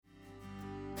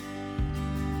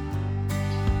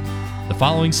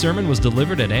following sermon was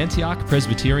delivered at Antioch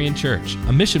Presbyterian Church,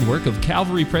 a mission work of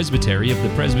Calvary Presbytery of the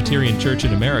Presbyterian Church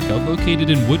in America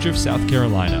located in Woodruff, South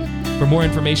Carolina. For more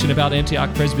information about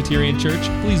Antioch Presbyterian Church,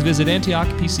 please visit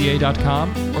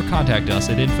antiochpca.com or contact us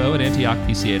at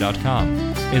info@antiochpca.com.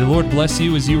 May the Lord bless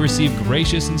you as you receive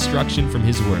gracious instruction from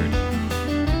His Word.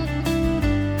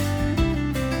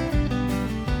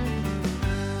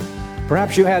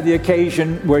 Perhaps you had the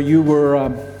occasion where you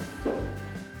were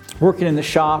working in the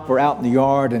shop or out in the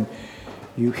yard and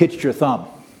you hit your thumb.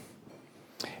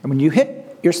 And when you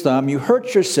hit your thumb, you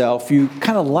hurt yourself, you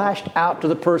kind of lashed out to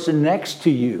the person next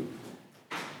to you.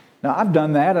 Now, I've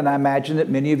done that, and I imagine that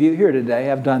many of you here today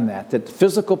have done that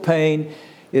physical pain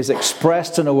is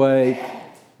expressed in a way,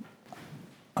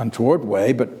 untoward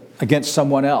way, but against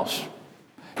someone else.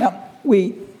 Now,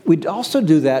 we also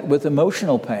do that with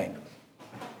emotional pain.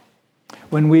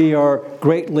 When we are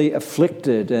greatly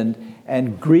afflicted and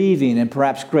grieving and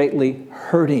perhaps greatly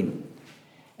hurting.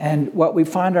 And what we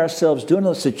find ourselves doing in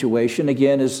the situation,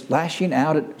 again, is lashing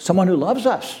out at someone who loves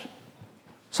us,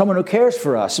 someone who cares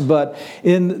for us. But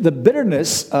in the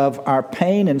bitterness of our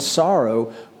pain and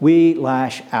sorrow, we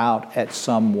lash out at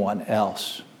someone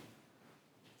else.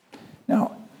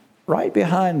 Now, right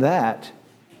behind that,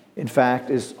 in fact,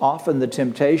 is often the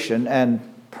temptation, and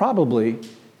probably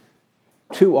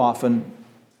too often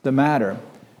the matter.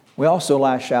 We also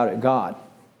lash out at God.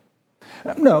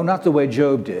 No, not the way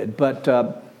Job did, but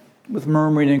with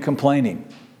murmuring and complaining.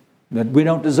 That we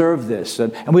don't deserve this,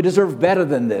 and we deserve better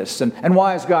than this, and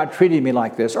why is God treating me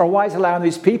like this? Or why is He allowing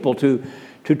these people to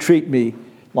treat me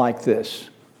like this?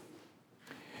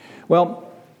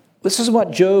 Well, this is what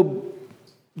Job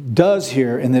does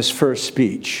here in this first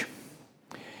speech,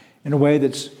 in a way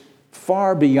that's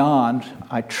far beyond,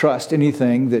 I trust,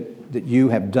 anything that you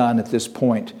have done at this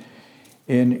point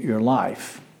in your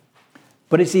life.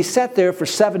 But as he sat there for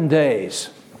 7 days,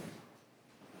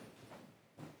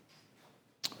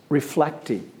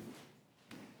 reflecting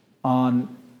on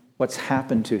what's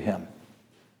happened to him,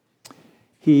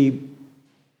 he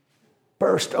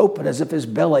burst open as if his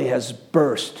belly has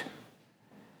burst.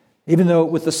 Even though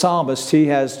with the psalmist he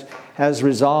has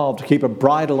resolved to keep a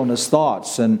bridle on his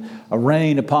thoughts and a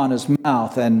rein upon his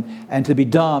mouth and to be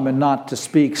dumb and not to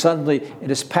speak, suddenly in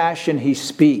his passion he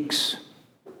speaks.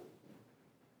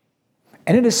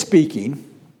 And in his speaking,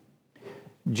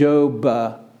 Job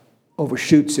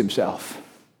overshoots himself.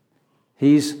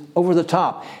 He's over the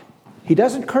top. He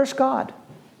doesn't curse God.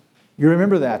 You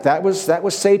remember that. That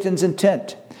was Satan's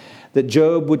intent, that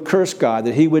Job would curse God,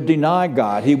 that he would deny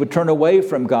God, he would turn away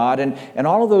from God, and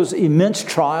all of those immense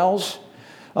trials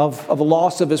of the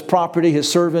loss of his property, his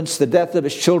servants, the death of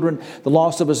his children, the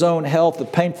loss of his own health, the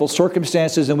painful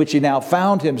circumstances in which he now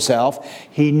found himself,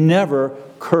 he never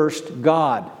cursed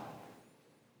God.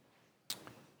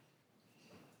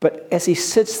 But as he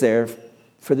sits there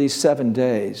for these 7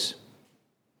 days,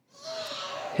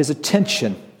 his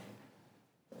attention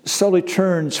slowly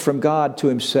turns from God to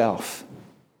himself.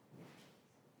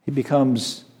 He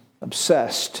becomes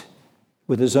obsessed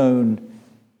with his own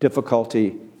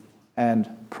difficulty and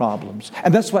problems.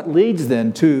 And that's what leads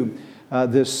then to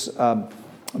this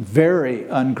very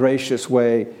ungracious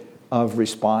way of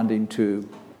responding to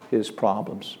his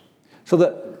problems. So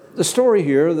the story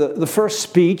here, the first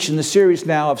speech in the series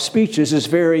now of speeches, is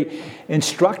very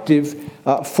instructive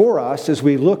for us as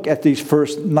we look at these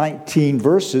first 19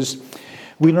 verses.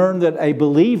 We learn that a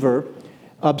believer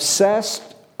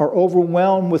obsessed or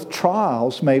overwhelmed with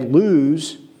trials may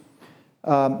lose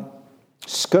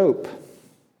scope,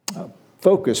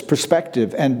 focus,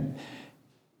 perspective, and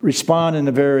respond in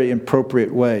a very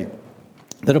appropriate way.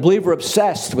 That a believer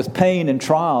obsessed with pain and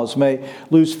trials may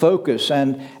lose focus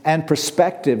and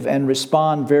perspective and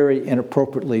respond very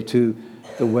inappropriately to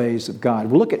the ways of God.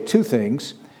 We'll look at two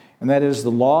things, and that is the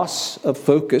loss of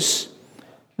focus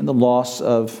and the loss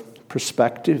of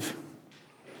perspective.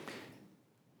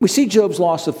 We see Job's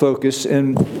loss of focus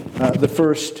in the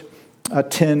first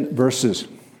 10 verses.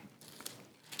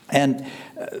 And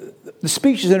the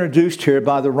speech is introduced here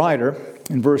by the writer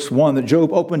in verse 1 that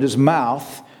Job opened his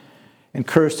mouth and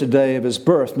cursed the day of his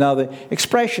birth. Now, the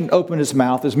expression open his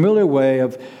mouth is merely a way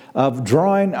of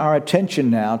drawing our attention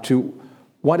now to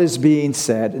what is being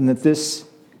said, and that this,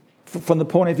 from the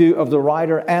point of view of the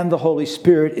writer and the Holy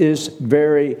Spirit, is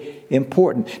very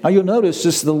important. Now, you'll notice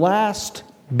this is the last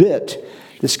bit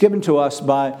that's given to us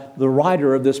by the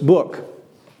writer of this book.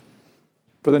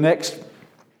 For the next,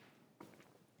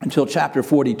 until chapter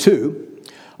 42,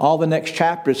 all the next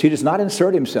chapters, he does not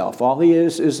insert himself. All he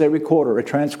is a recorder, a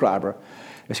transcriber.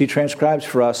 As he transcribes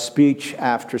for us speech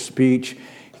after speech,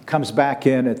 he comes back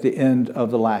in at the end of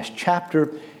the last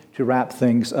chapter to wrap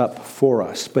things up for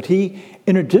us. But he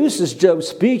introduces Job's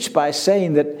speech by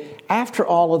saying that after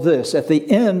all of this, at the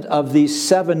end of these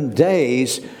 7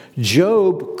 days,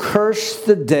 Job cursed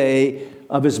the day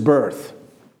of his birth.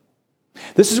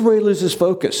 This is where he loses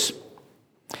focus.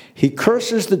 He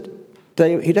curses the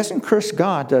day. He doesn't curse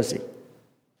God, does he?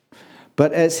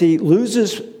 But as he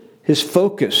loses his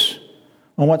focus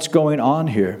on what's going on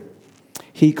here,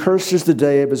 he curses the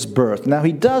day of his birth. Now,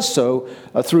 he does so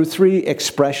through 3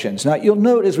 expressions. Now, you'll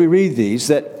note as we read these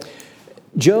that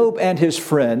Job and his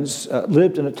friends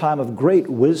lived in a time of great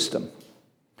wisdom.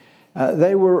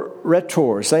 They were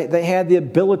rhetors. They had the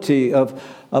ability of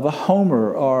a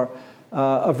Homer or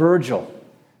a Virgil.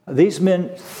 These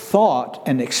men thought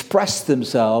and expressed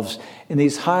themselves in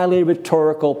these highly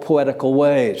rhetorical, poetical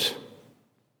ways.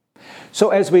 So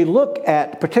as we look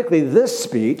at particularly this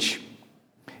speech,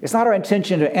 it's not our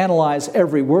intention to analyze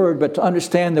every word, but to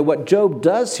understand that what Job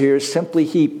does here is simply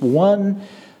heap one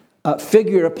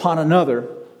figure upon another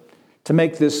to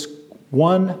make this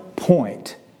one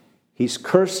point. He's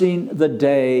cursing the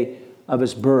day of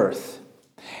his birth.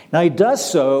 Now, he does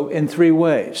so in 3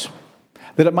 ways.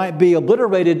 That it might be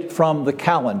obliterated from the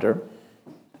calendar,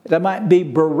 that it might be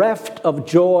bereft of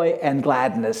joy and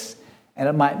gladness, and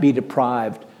it might be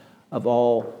deprived of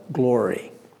all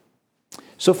glory.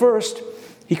 So first,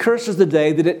 he curses the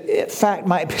day that it, in fact,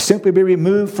 might simply be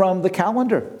removed from the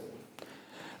calendar.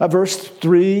 Verse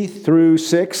 3 through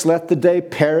 6, let the day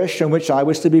perish in which I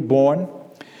was to be born.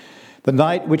 The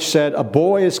night which said, a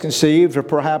boy is conceived, or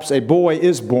perhaps a boy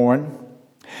is born.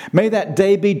 May that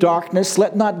day be darkness.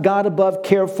 Let not God above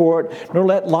care for it, nor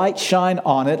let light shine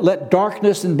on it. Let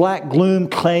darkness and black gloom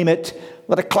claim it.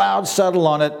 Let a cloud settle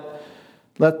on it.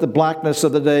 Let the blackness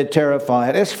of the day terrify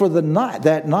it. As for the night,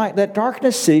 let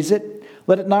darkness seize it.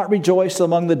 Let it not rejoice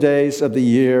among the days of the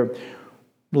year.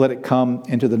 Let it come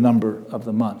into the number of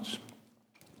the months.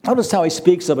 Notice how he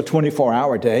speaks of a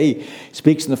 24-hour day. He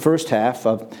speaks in the first half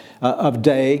of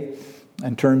day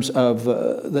in terms of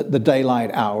the daylight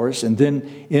hours. And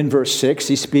then in verse 6,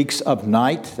 he speaks of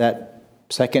night, that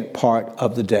second part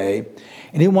of the day.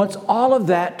 And he wants all of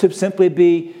that to simply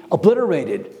be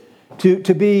obliterated,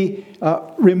 to be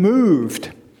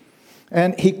removed.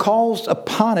 And he calls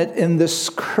upon it in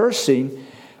this cursing,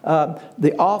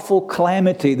 the awful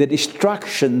calamity, the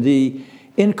destruction, the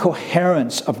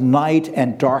incoherence of night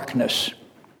and darkness.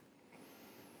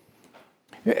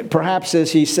 Perhaps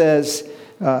as he says,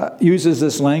 uses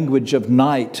this language of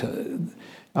night,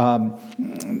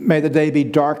 may the day be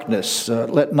darkness,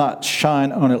 let not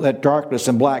shine on it, let darkness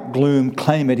and black gloom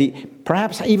claim it. He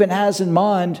perhaps even has in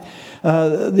mind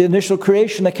the initial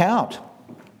creation account,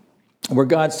 where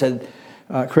God said,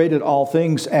 created all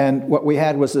things, and what we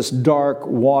had was this dark,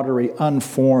 watery,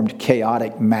 unformed,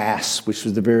 chaotic mass, which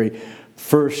was the very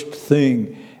first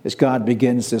thing as God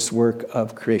begins this work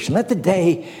of creation. Let the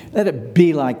day, let it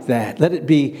be like that. Let it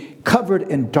be covered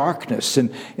in darkness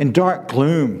and in dark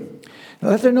gloom.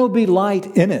 Let there no be light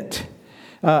in it.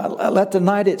 Let the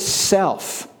night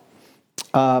itself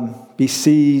be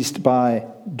seized by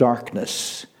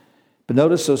darkness. But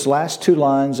notice those last 2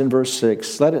 lines in verse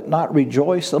 6. Let it not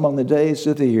rejoice among the days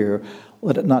of the year.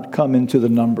 Let it not come into the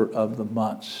number of the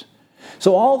months.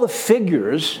 So all the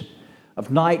figures of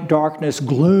night, darkness,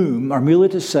 gloom are merely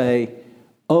to say,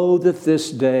 oh, that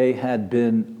this day had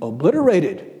been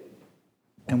obliterated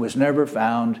and was never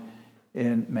found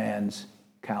in man's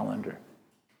calendar.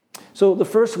 So the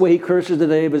first way he curses the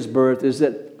day of his birth is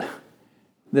that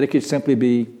it could simply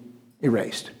be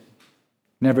erased,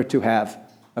 never to have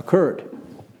occurred.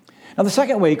 Now the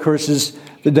second way he curses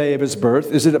the day of his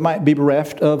birth is that it might be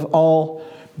bereft of all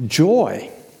joy.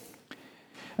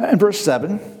 In verse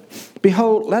 7,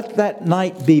 behold, let that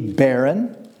night be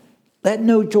barren. Let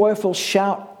no joyful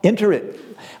shout enter it.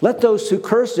 Let those who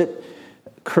curse it,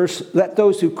 let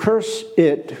those who curse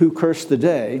it, who curse the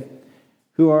day,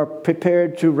 who are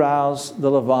prepared to rouse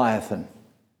the Leviathan.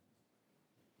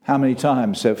 How many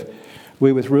times have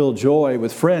we, with real joy,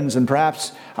 with friends and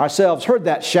perhaps ourselves, heard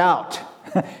that shout?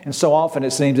 And so often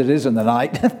it seems it is in the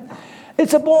night.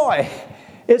 It's a boy.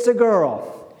 It's a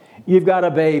girl. You've got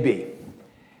a baby.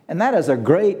 And that is a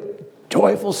great,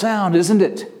 joyful sound, isn't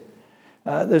it?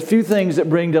 There's few things that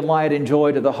bring delight and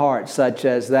joy to the heart, such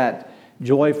as that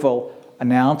joyful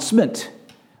announcement.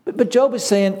 But Job is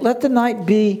saying, let the night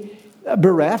be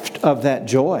bereft of that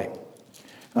joy.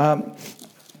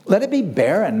 Let it be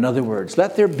barren, in other words.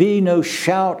 Let there be no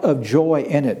shout of joy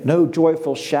in it, no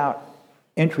joyful shout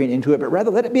entering into it, but rather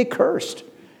let it be accursed.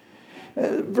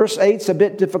 Verse 8's a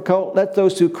bit difficult. Let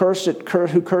those who curse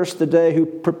the day who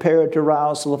prepared to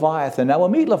rouse Leviathan. Now we'll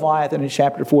meet Leviathan in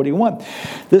chapter 41.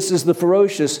 This is the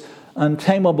ferocious,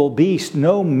 untamable beast.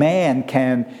 No man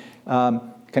can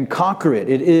conquer it.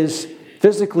 It is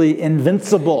physically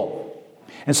invincible.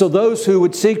 And so those who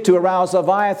would seek to arouse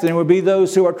Leviathan would be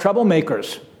those who are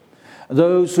troublemakers,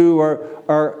 those who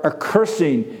are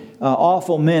cursing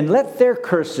awful men. Let their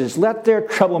curses, let their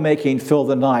troublemaking fill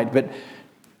the night. But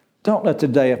don't let the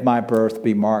day of my birth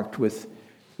be marked with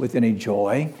any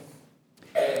joy.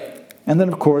 And then,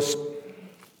 of course,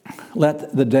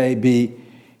 let the day be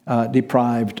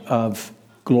deprived of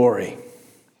glory.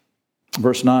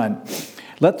 Verse 9,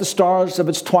 let the stars of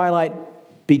its twilight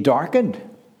be darkened.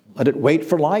 Let it wait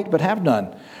for light, but have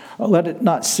none. Let it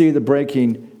not see the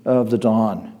breaking of the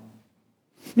dawn.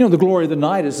 You know, the glory of the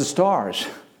night is the stars,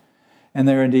 and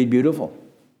they're indeed beautiful.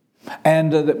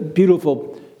 And the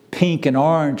beautiful pink and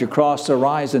orange across the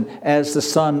horizon as the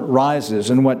sun rises,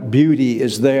 and what beauty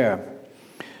is there.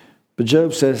 But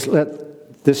Job says,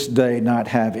 let this day not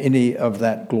have any of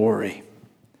that glory.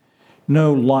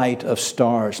 No light of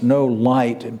stars, no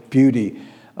light and beauty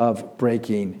of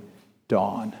breaking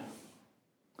dawn.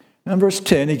 And in verse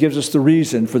 10, he gives us the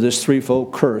reason for this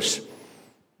threefold curse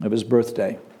of his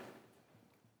birthday.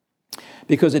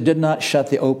 Because it did not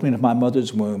shut the opening of my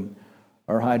mother's womb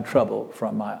or hide trouble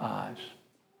from my eyes.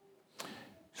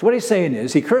 So what he's saying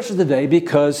is, he curses the day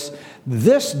because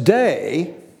this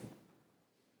day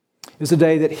is the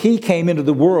day that he came into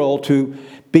the world to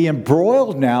be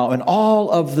embroiled now in all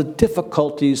of the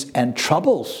difficulties and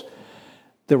troubles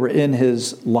that were in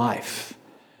his life.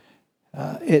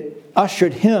 It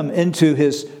ushered him into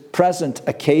his present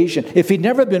occasion. If he'd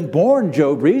never been born,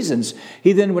 Job reasons,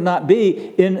 he then would not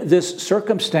be in this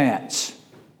circumstance.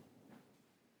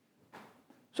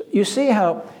 So you see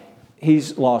how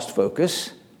he's lost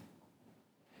focus.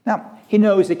 Now, he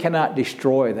knows he cannot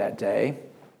destroy that day.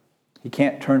 He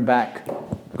can't turn back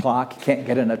the clock. He can't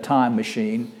get in a time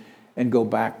machine and go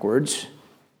backwards.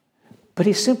 But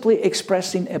he's simply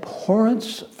expressing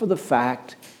abhorrence for the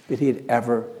fact that he had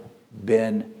ever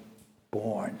been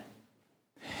born.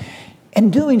 In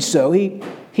doing so,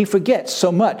 he forgets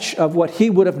so much of what he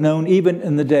would have known even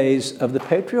in the days of the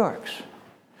patriarchs.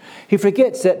 He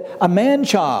forgets that a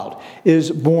man-child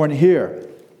is born here,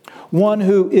 one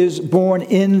who is born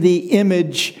in the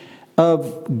image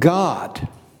of God.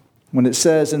 When it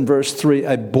says in verse 3,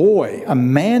 a boy, a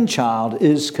man-child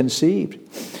is conceived.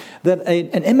 That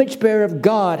an image bearer of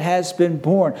God has been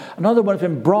born. Another one has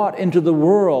been brought into the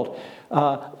world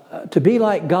to be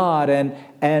like God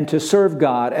and to serve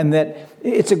God. And that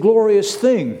it's a glorious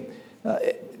thing.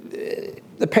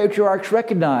 The patriarchs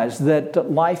recognized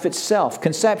that life itself,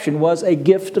 conception, was a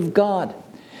gift of God.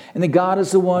 And that God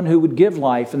is the one who would give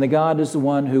life, and that God is the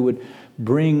one who would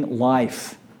bring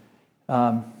life.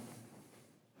 But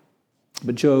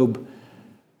Job,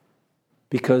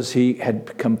 because he had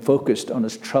become focused on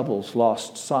his troubles,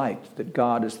 lost sight that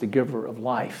God is the giver of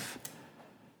life.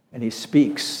 And he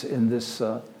speaks in this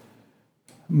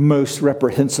most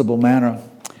reprehensible manner.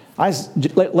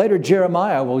 Later,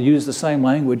 Jeremiah will use the same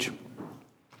language,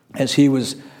 as he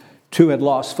too had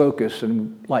lost focus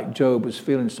and, like Job, was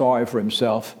feeling sorry for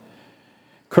himself.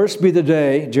 Cursed be the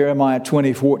day, Jeremiah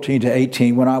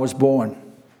 20:14-18, when I was born.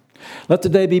 Let the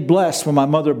day be blessed when my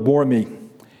mother bore me.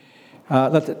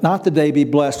 Not the day be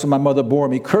blessed when my mother bore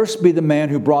me. Cursed be the man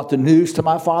who brought the news to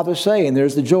my father, saying,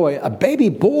 there's the joy. A baby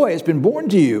boy has been born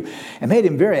to you, and made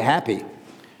him very happy.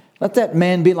 Let that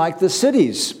man be like the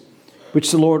cities,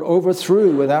 which the Lord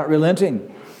overthrew without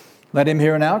relenting. Let him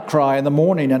hear an outcry in the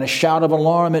morning and a shout of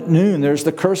alarm at noon. There's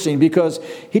the cursing, because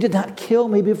he did not kill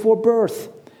me before birth,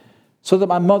 so that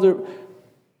my mother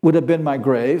would have been my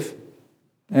grave,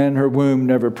 and her womb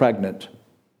never pregnant.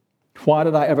 Why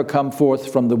did I ever come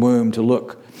forth from the womb to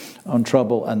look on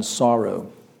trouble and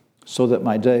sorrow, so that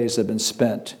my days have been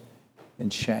spent in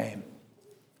shame?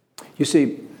 You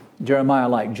see, Jeremiah,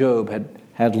 like Job,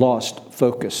 had lost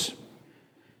focus.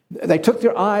 They took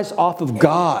their eyes off of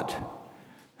God,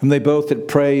 whom they both had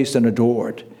praised and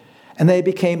adored, and they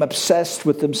became obsessed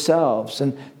with themselves.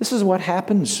 And this is what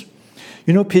happens.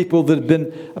 You know, people that have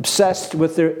been obsessed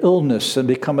with their illness and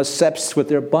become obsessed with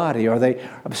their body, or they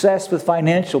obsessed with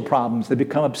financial problems, they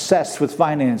become obsessed with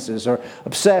finances, or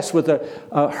obsessed with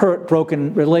a hurt,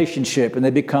 broken relationship, and they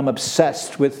become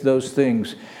obsessed with those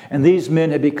things. And these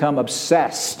men have become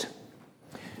obsessed,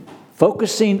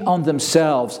 focusing on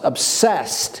themselves,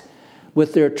 obsessed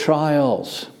with their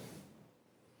trials.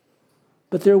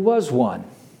 But there was one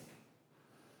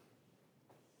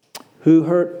who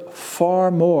hurt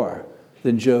far more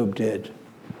than Job did.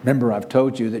 Remember, I've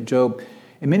told you that Job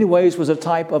in many ways was a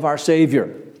type of our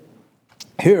Savior.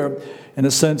 Here, in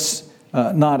a sense,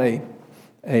 not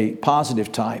a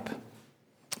positive type.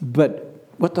 But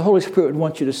what the Holy Spirit would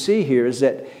want you to see here is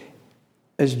that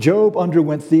as Job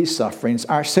underwent these sufferings,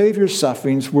 our Savior's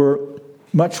sufferings were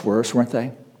much worse, weren't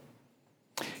they?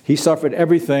 He suffered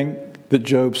everything that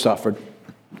Job suffered,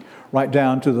 right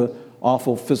down to the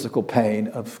awful physical pain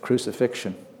of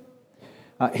crucifixion.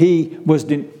 He was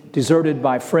deserted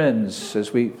by friends,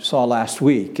 as we saw last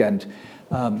week, and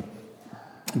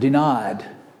denied.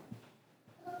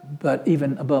 But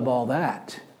even above all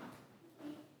that,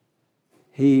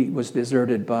 he was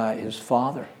deserted by his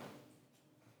Father.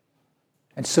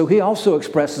 And so he also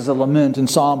expresses a lament in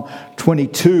Psalm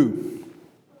 22.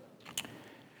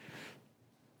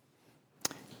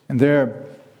 And there,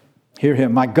 hear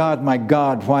him, my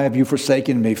God, why have you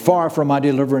forsaken me? Far from my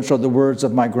deliverance are the words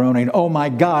of my groaning. Oh, my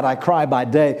God, I cry by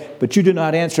day, but you do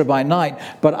not answer by night,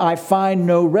 but I find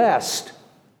no rest.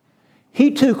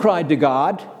 He too cried to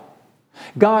God.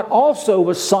 God also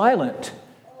was silent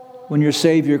when your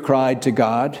Savior cried to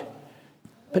God.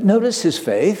 But notice his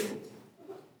faith.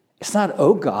 It's not,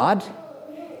 oh God,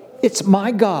 it's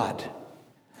my God.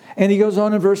 And he goes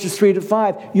on in verses 3 to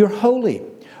 5, you're holy,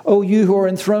 O you who are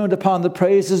enthroned upon the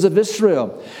praises of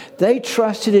Israel. They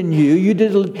trusted in you, you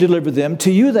did deliver them.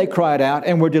 To you they cried out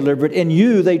and were delivered. In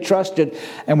you they trusted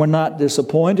and were not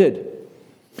disappointed.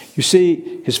 You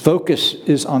see, his focus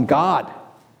is on God.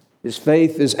 His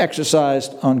faith is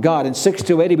exercised on God. In 6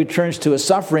 to 8 he returns to his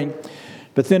suffering.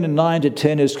 But then in 9 to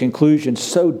 10, his conclusion,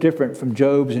 so different from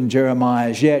Job's and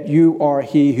Jeremiah's. Yet you are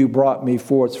he who brought me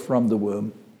forth from the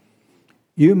womb.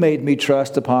 You made me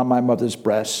trust upon my mother's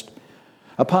breast.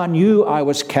 Upon you I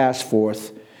was cast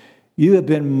forth. You have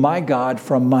been my God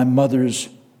from my mother's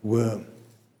womb.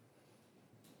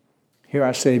 Here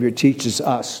our Savior teaches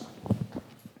us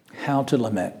how to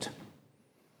lament.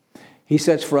 He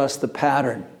sets for us the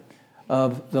pattern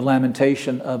of the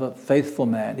lamentation of a faithful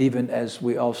man, even as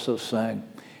we also sang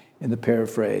in the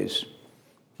paraphrase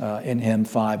in hymn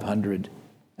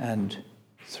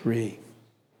 503.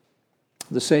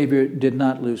 The Savior did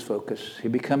not lose focus. He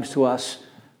becomes to us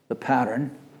the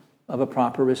pattern of a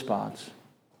proper response,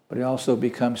 but he also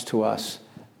becomes to us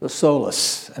the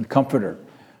solace and comforter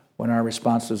when our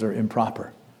responses are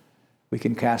improper. We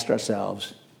can cast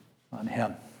ourselves on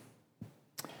him.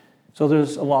 So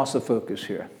there's a loss of focus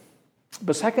here.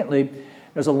 But secondly,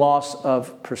 there's a loss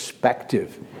of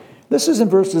perspective. This is in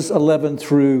verses 11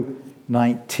 through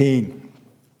 19.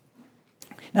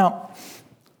 Now,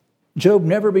 Job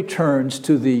never returns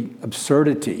to the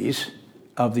absurdities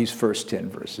of these first 10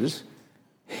 verses.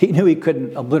 He knew he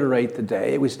couldn't obliterate the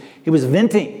day. He was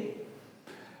venting,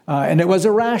 and it was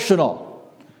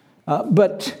irrational.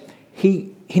 But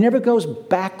he never goes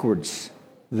backwards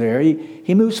there.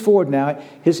 He moves forward now.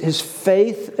 His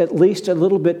faith, at least a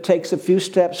little bit, takes a few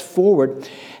steps forward.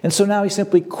 And so now he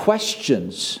simply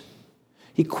questions.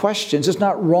 He questions. It's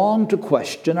not wrong to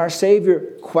question. Our Savior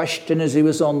questioned as he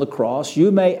was on the cross. You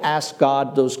may ask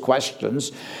God those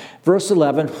questions. Verse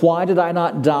 11, why did I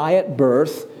not die at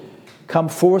birth, come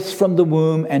forth from the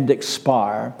womb and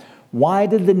expire? Why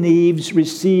did the neaves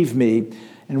receive me,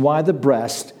 and why the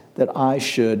breast that I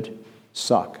should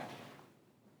suck?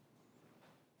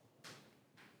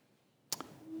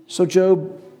 So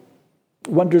Job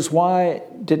wonders, why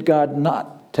did God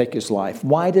not take his life?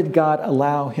 Why did God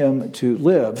allow him to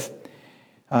live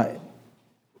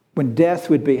when death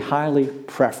would be highly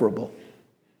preferable?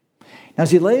 Now,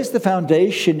 as he lays the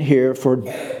foundation here for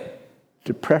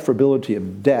the preferability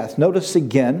of death, notice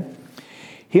again,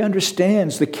 he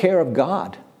understands the care of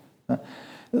God. The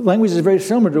language is very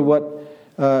similar to what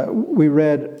we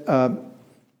read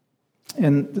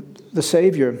in the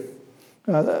Savior.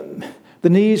 The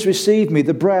knees received me,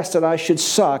 the breast that I should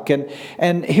suck.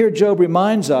 And here Job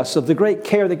reminds us of the great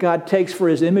care that God takes for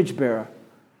his image bearer.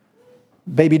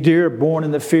 Baby deer born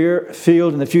in the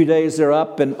field, in a few days they're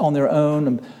up and on their own.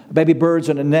 And baby bird's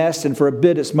in a nest, and for a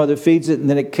bit its mother feeds it, and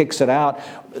then it kicks it out.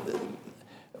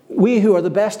 We who are the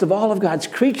best of all of God's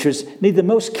creatures need the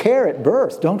most care at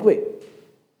birth, don't we?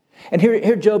 And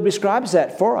here Job describes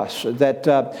that for us, that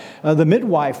the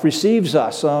midwife receives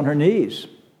us on her knees.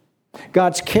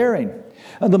 God's caring.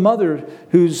 The mother,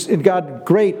 who's in God's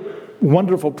great,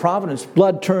 wonderful providence,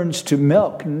 blood turns to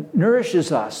milk,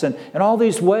 nourishes us, and all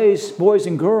these ways, boys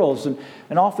and girls, and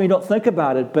often you don't think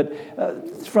about it, but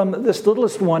from this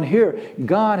littlest one here,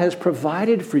 God has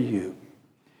provided for you.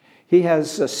 He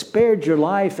has spared your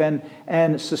life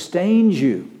and sustained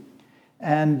you.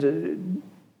 And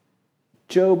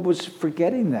Job was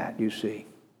forgetting that, you see.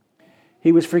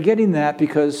 He was forgetting that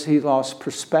because he lost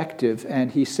perspective,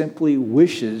 and he simply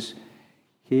wishes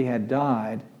he had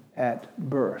died at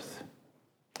birth.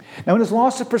 Now, in his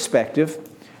loss of perspective,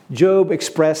 Job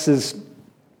expresses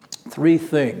three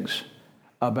things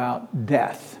about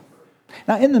death.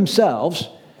 Now, in themselves,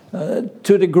 to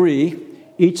a degree,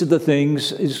 each of the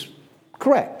things is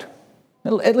correct,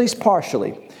 at least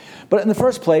partially. But in the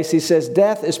first place, he says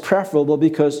death is preferable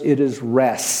because it is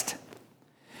rest.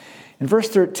 In verse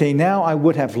 13, now I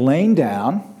would have lain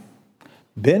down,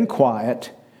 been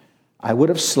quiet, I would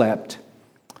have slept,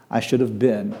 I should have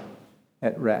been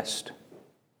at rest.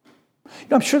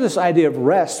 I'm sure this idea of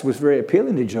rest was very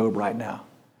appealing to Job right now.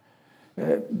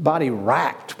 Body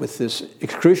racked with this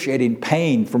excruciating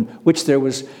pain from which there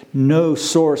was no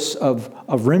source of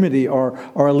remedy or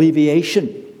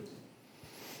alleviation.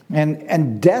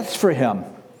 And death for him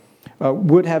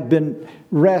would have been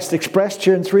rest expressed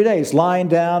here in 3 days: lying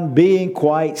down, being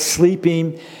quiet,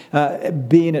 sleeping,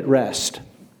 being at rest.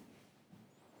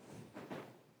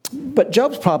 But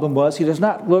Job's problem was he does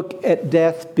not look at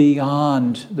death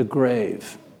beyond the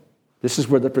grave. This is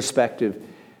where the perspective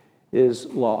is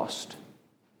lost.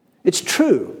 It's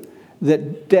true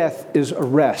that death is a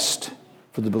rest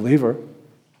for the believer.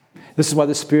 This is why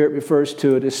the Spirit refers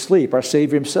to it as sleep. Our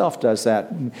Savior himself does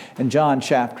that in John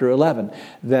chapter 11,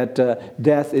 that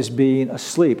death is being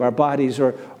asleep. Our bodies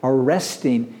are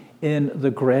resting in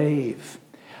the grave.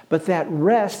 But that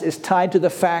rest is tied to the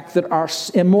fact that our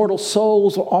immortal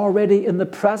souls are already in the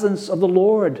presence of the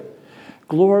Lord,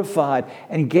 glorified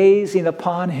and gazing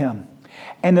upon him.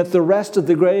 And that the rest of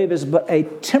the grave is but a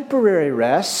temporary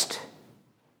rest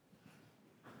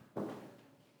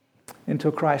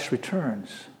until Christ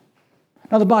returns.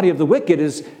 Now, the body of the wicked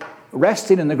is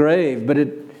resting in the grave, but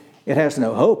it has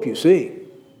no hope, you see.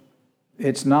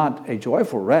 It's not a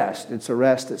joyful rest. It's a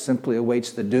rest that simply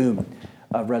awaits the doom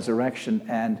of resurrection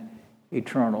and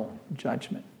eternal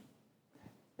judgment.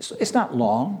 It's not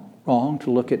wrong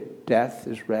to look at death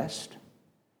as rest.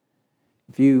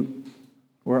 If you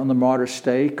were on the martyr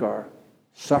stake or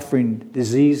suffering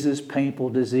diseases, painful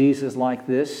diseases like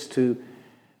this, to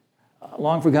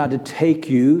long for God to take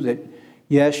you, that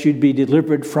yes, you'd be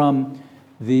delivered from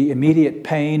the immediate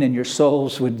pain and your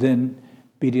souls would then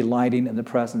be delighting in the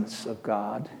presence of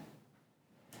God.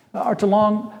 Or to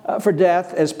long for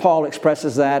death, as Paul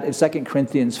expresses that in 2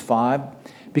 Corinthians 5,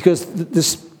 because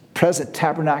this present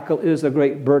tabernacle is a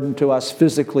great burden to us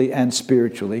physically and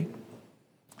spiritually,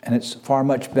 and it's far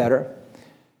much better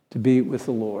to be with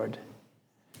the Lord.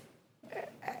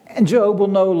 And Job will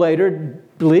know later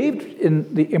believed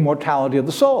in the immortality of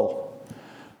the soul.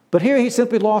 But here he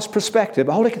simply lost perspective.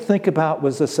 All he could think about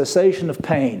was the cessation of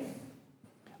pain.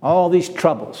 All these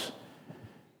troubles.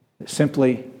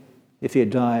 Simply, if he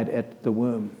had died at the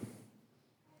womb,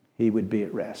 he would be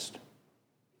at rest.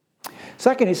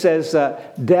 Second, he says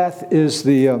death is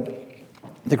the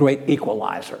great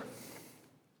equalizer.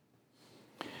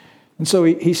 And so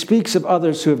he speaks of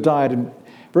others who have died in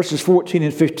verses 14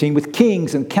 and 15, with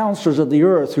kings and counselors of the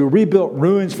earth who rebuilt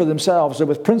ruins for themselves, or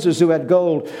with princes who had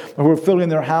gold or who were filling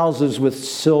their houses with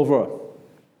silver.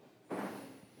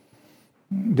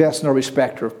 Death's no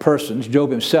respecter of persons. Job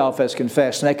himself has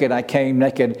confessed, naked I came,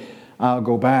 naked I'll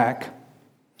go back.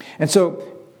 And so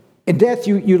in death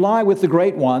you lie with the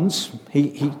great ones.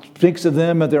 He thinks of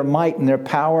them, of their might and their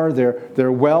power,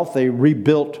 their wealth. They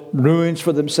rebuilt ruins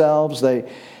for themselves.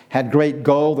 They had great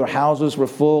gold, their houses were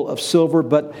full of silver,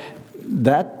 but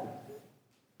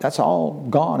that's all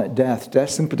gone at death.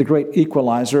 Death's simply the great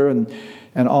equalizer, and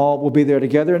all will be there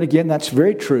together. And again, that's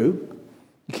very true.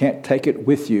 You can't take it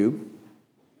with you.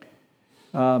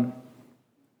 I'm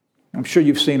sure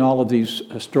you've seen all of these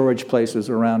storage places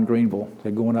around Greenville.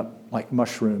 They're going up like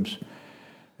mushrooms.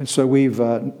 And so we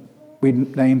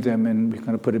named them, and we're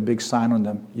going to put a big sign on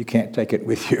them. You can't take it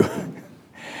with you.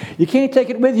 You can't take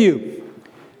it with you.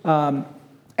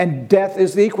 And death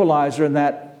is the equalizer in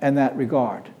that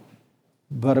regard.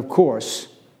 But of course,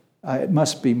 it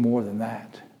must be more than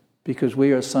that, because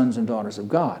we are sons and daughters of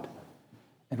God,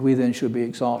 and we then should be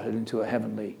exalted into a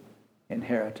heavenly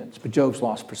inheritance. But Job's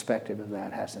lost perspective of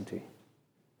that, hasn't he?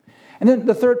 And then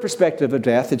the third perspective of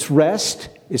death, it's rest,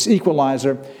 it's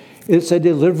equalizer, it's a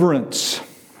deliverance.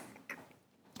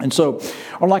 And so,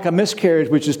 or like a miscarriage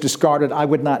which is discarded, I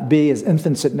would not be, as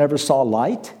infants that never saw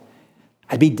light.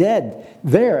 I'd be dead.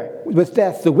 There, with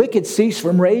death, the wicked cease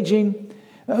from raging.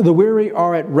 The weary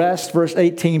are at rest. Verse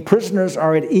 18, prisoners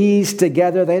are at ease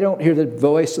together. They don't hear the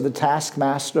voice of the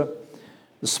taskmaster.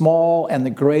 The small and the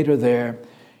great are there.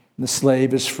 And the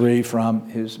slave is free from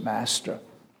his master.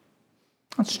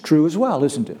 That's true as well,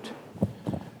 isn't it?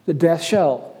 The death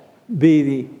shall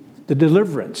be the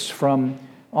deliverance from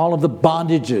all of the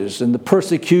bondages and the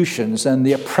persecutions and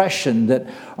the oppression that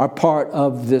are part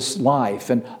of this life.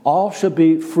 And all shall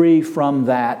be free from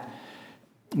that.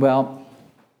 Well,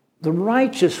 the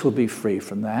righteous will be free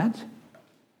from that.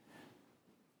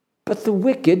 But the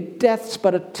wicked, death's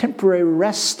but a temporary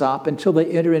rest stop until they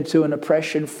enter into an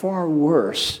oppression far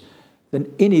worse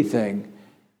than anything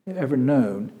they've ever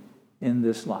known in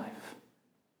this life.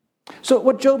 So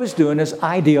what Job is doing is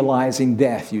idealizing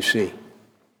death, you see.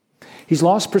 He's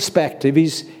lost perspective.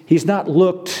 He's not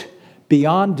looked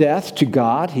beyond death to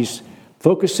God. He's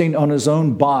focusing on his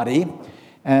own body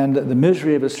and the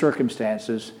misery of his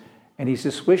circumstances. And he's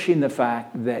just wishing the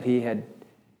fact that he had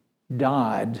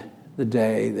died the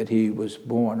day that he was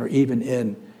born, or even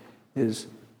in his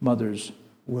mother's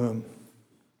womb.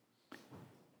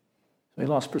 So he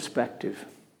lost perspective.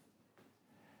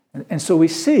 And so we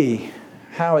see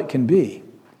how it can be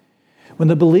when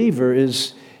the believer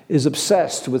is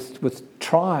obsessed with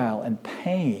trial and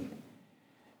pain,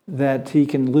 that he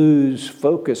can lose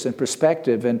focus and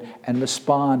perspective and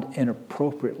respond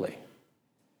inappropriately.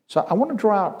 So I want to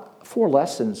draw out 4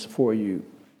 lessons for you.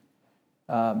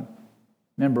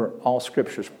 Remember, all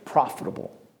Scripture is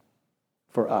profitable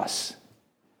for us.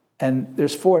 And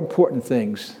there's 4 important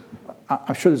things.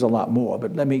 I'm sure there's a lot more,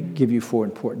 but let me give you 4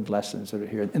 important lessons that are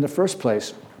here. In the first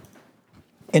place,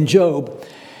 in Job,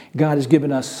 God has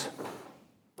given us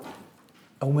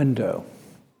a window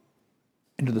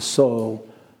into the soul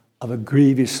of a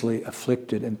grievously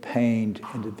afflicted and pained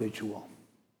individual.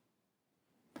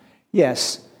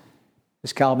 Yes,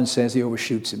 as Calvin says, he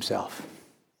overshoots himself.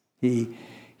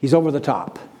 He's over the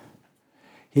top.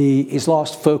 He's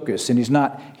lost focus, and he's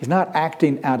not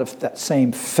acting out of that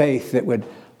same faith that would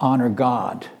honor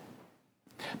God.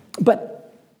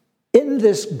 But in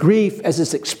this grief, as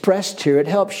it's expressed here, it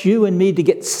helps you and me to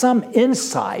get some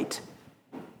insight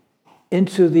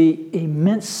into the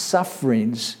immense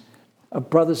sufferings of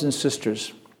brothers and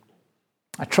sisters.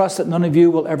 I trust that none of you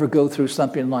will ever go through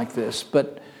something like this,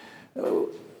 but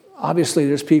obviously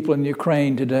there's people in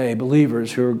Ukraine today,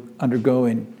 believers, who are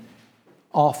undergoing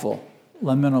awful,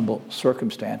 lamentable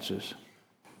circumstances.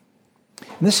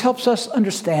 And this helps us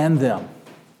understand them.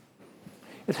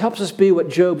 It helps us be what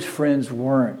Job's friends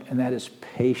weren't, and that is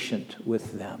patient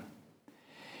with them.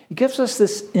 It gives us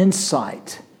this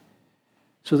insight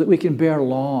so that we can bear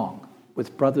along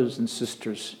with brothers and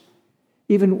sisters,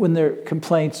 even when their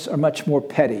complaints are much more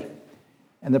petty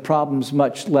and the problems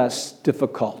much less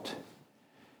difficult.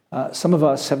 Some of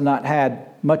us have not had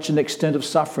much an extent of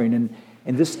suffering,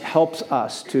 and this helps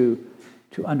us to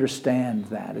understand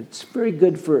that. It's very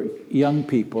good for young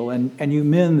people and you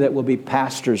men that will be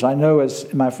pastors. I know as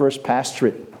in my first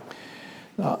pastorate,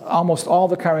 almost all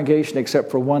the congregation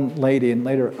except for one lady and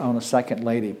later on a second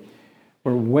lady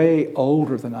were way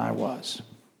older than I was.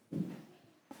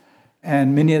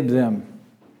 And many of them,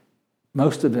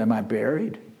 most of them I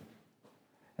buried.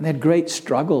 And they had great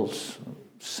struggles,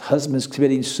 husbands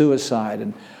committing suicide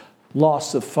and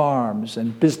loss of farms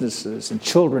and businesses and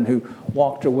children who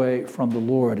walked away from the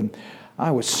Lord. And I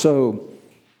was so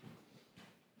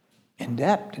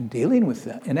inept in dealing with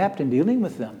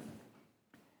them.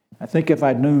 I think if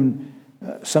I'd known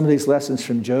some of these lessons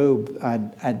from Job,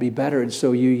 I'd be better. And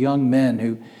so you young men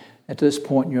who at this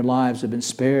point in your lives have been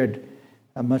spared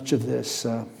much of this,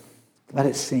 let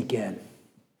it sink in.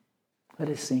 Let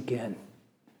it sink in.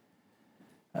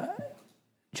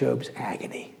 Job's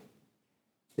agony,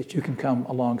 that you can come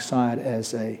alongside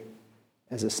as a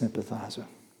sympathizer.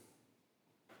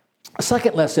 A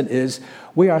second lesson is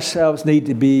we ourselves need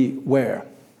to be aware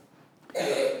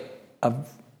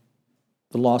of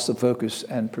the loss of focus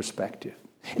and perspective.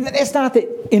 And it's not that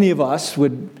any of us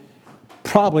would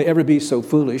probably ever be so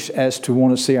foolish as to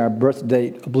want to see our birth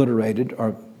date obliterated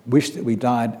or wish that we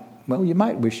died. Well, you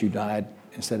might wish you died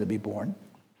instead of be born.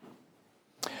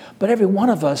 But every one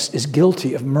of us is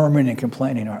guilty of murmuring and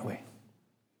complaining, aren't we?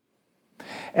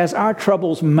 As our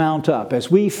troubles mount up, as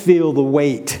we feel the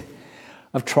weight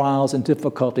of trials and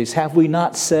difficulties, have we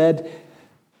not said,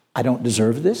 I don't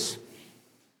deserve this?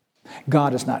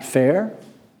 God is not fair?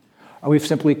 Or we've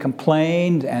simply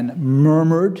complained and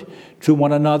murmured to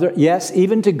one another, yes,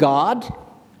 even to God.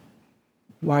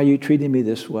 Why are you treating me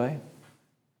this way?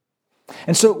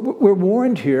 And so we're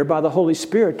warned here by the Holy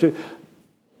Spirit to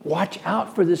watch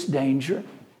out for this danger,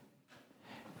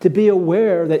 to be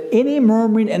aware that any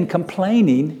murmuring and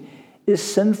complaining is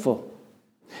sinful.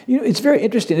 You know, it's very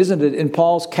interesting, isn't it, in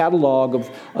Paul's catalog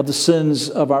of the sins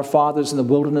of our fathers in the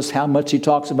wilderness, how much he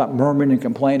talks about murmuring and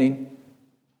complaining.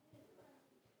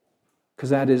 Because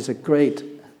that is a great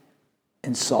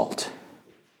insult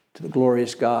to the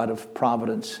glorious God of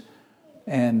providence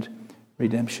and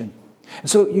redemption. And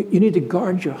so you need to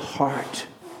guard your heart.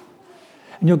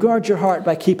 And you'll guard your heart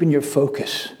by keeping your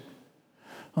focus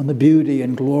on the beauty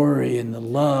and glory and the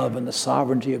love and the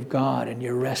sovereignty of God, and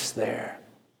you rest there.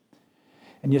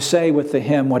 And you say with the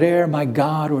hymn, whate'er my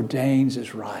God ordains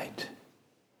is right.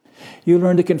 You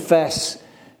learn to confess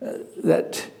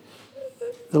that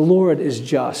the Lord is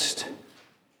just.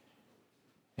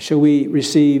 Shall we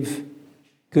receive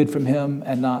good from him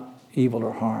and not evil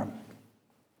or harm?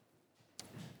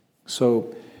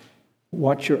 So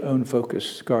watch your own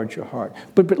focus, guard your heart.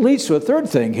 But it leads to a third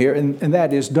thing here, and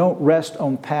that is don't rest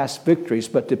on past victories,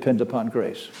 but depend upon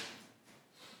grace.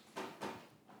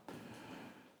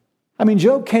 I mean,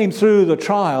 Job came through the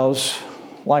trials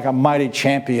like a mighty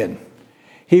champion.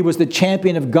 He was the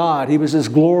champion of God. He was this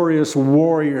glorious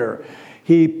warrior.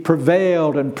 He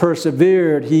prevailed and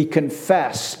persevered. He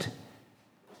confessed.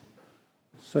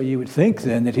 So you would think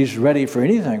then that he's ready for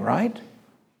anything, right?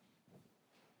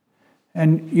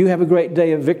 And you have a great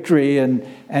day of victory and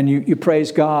you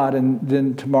praise God, and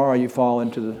then tomorrow you fall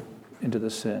into the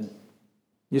sin.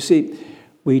 You see,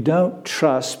 we don't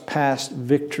trust past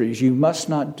victories. You must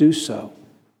not do so.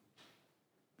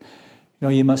 No,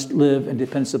 you must live in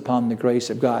dependence upon the grace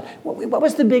of God. What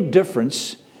was the big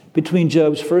difference between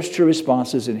Job's first two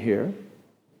responses in here?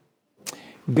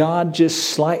 God just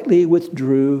slightly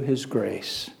withdrew his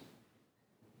grace.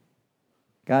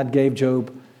 God gave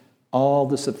Job all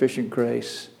the sufficient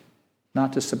grace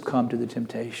not to succumb to the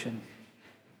temptation.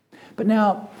 But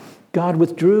now, God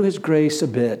withdrew his grace a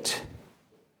bit.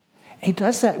 He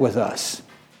does that with us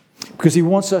because he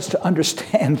wants us to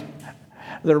understand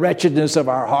the wretchedness of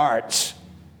our hearts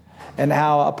and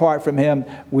how apart from him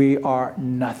we are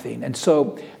nothing. And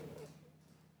so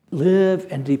live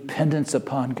in dependence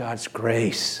upon God's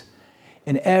grace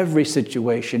in every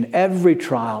situation, every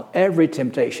trial, every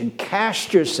temptation.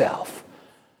 Cast yourself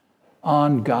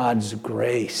on God's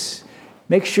grace.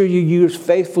 Make sure you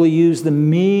faithfully use the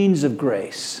means of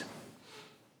grace,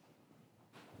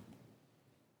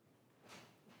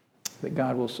 that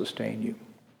God will sustain you.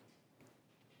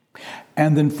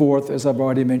 And then fourth, as I've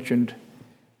already mentioned,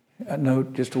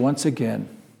 note just once again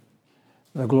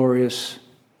the glorious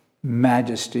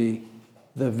majesty,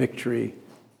 the victory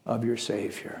of your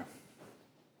Savior.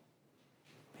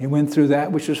 He went through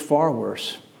that which was far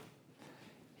worse.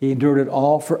 He endured it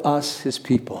all for us, his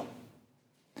people.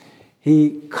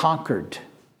 He conquered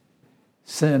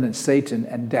sin and Satan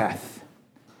and death,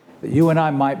 that you and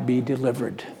I might be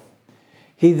delivered.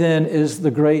 He then is the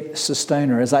great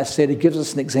sustainer. As I said, he gives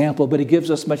us an example, but he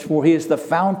gives us much more. He is the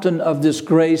fountain of this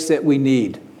grace that we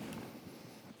need.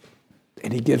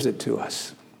 And he gives it to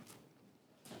us.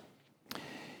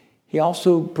 He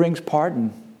also brings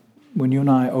pardon when you and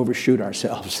I overshoot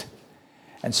ourselves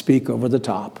and speak over the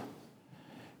top.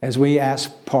 As we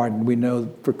ask pardon, we know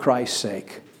for Christ's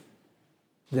sake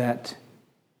that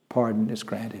pardon is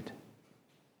granted.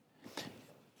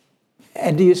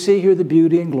 And do you see here the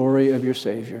beauty and glory of your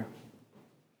Savior?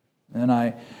 And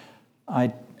I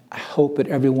hope that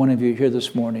every one of you here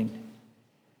this morning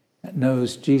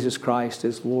knows Jesus Christ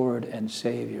is Lord and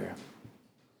Savior.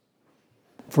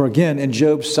 For again, in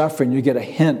Job's suffering, you get a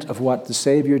hint of what the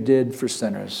Savior did for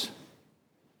sinners,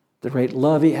 the great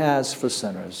love he has for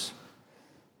sinners.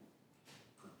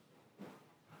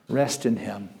 Rest in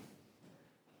him.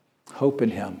 Hope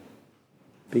in him.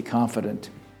 Be confident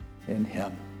in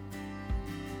him.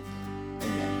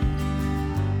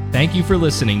 Thank you for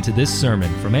listening to this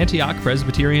sermon from Antioch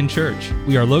Presbyterian Church.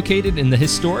 We are located in the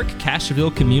historic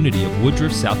Cashville community of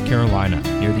Woodruff, South Carolina,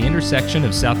 near the intersection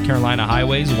of South Carolina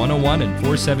Highways 101 and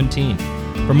 417.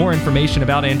 For more information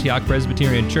about Antioch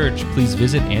Presbyterian Church, please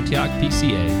visit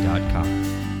antiochpca.com.